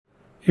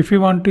If you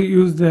want to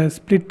use the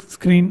split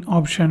screen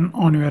option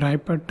on your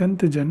iPad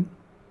 10th gen,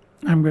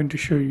 I'm going to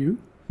show you.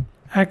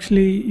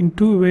 Actually, in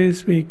two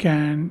ways we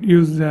can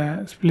use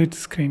the split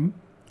screen.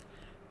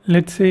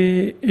 Let's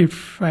say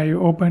if I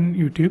open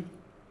YouTube,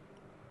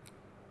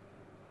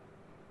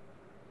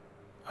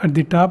 at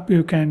the top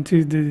you can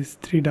see these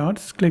three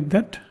dots, click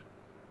that,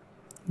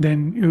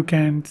 then you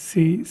can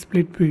see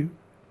split view.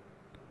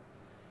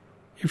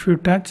 If you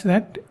touch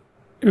that,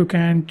 you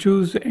can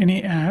choose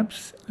any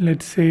apps.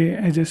 Let's say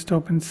I just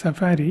open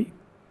Safari.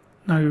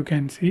 Now you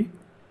can see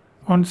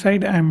one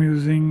side I'm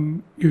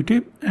using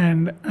YouTube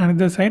and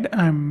another side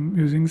I'm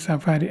using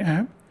Safari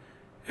app.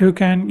 You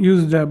can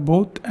use the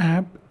both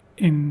app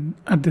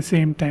at the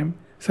same time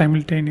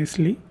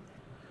simultaneously.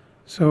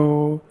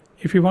 So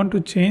if you want to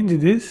change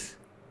this,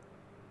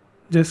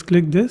 just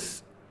click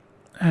this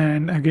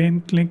and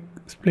again click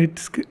split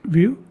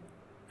view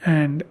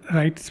and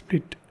right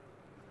split.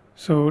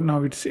 So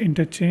now it's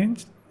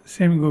interchanged.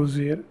 Same goes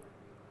here.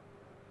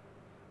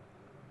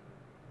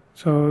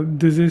 So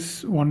this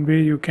is one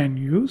way you can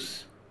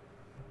use.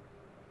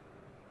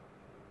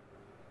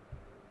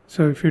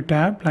 So if you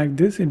tap like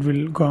this, it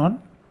will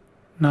gone.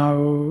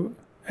 Now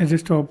I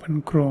just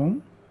open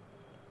Chrome.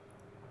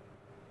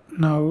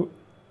 Now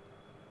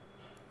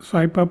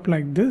swipe up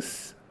like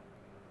this,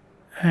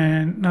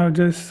 and now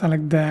just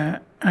select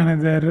the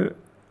another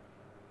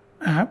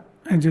app.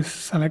 I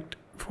just select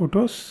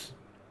Photos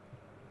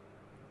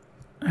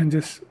and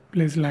just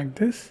place like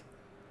this.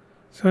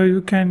 So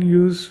you can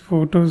use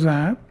Photos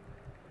app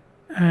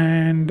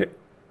and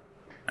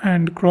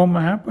Chrome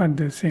app at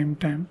the same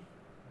time.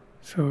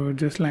 So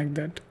just like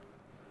that.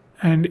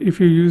 And if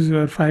you use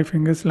your 5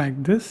 fingers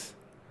like this,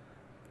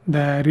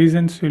 the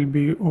regions will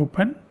be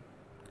open.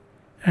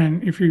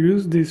 And if you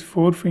use this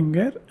 4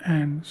 finger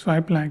and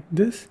swipe like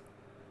this,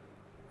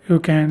 you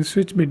can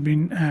switch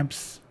between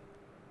apps.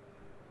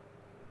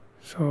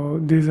 So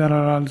these are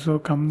also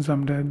comes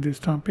under this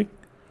topic.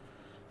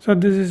 So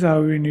this is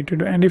how we need to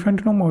do. And if you want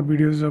to know more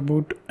videos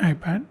about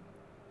iPad,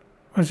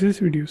 watch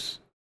these videos.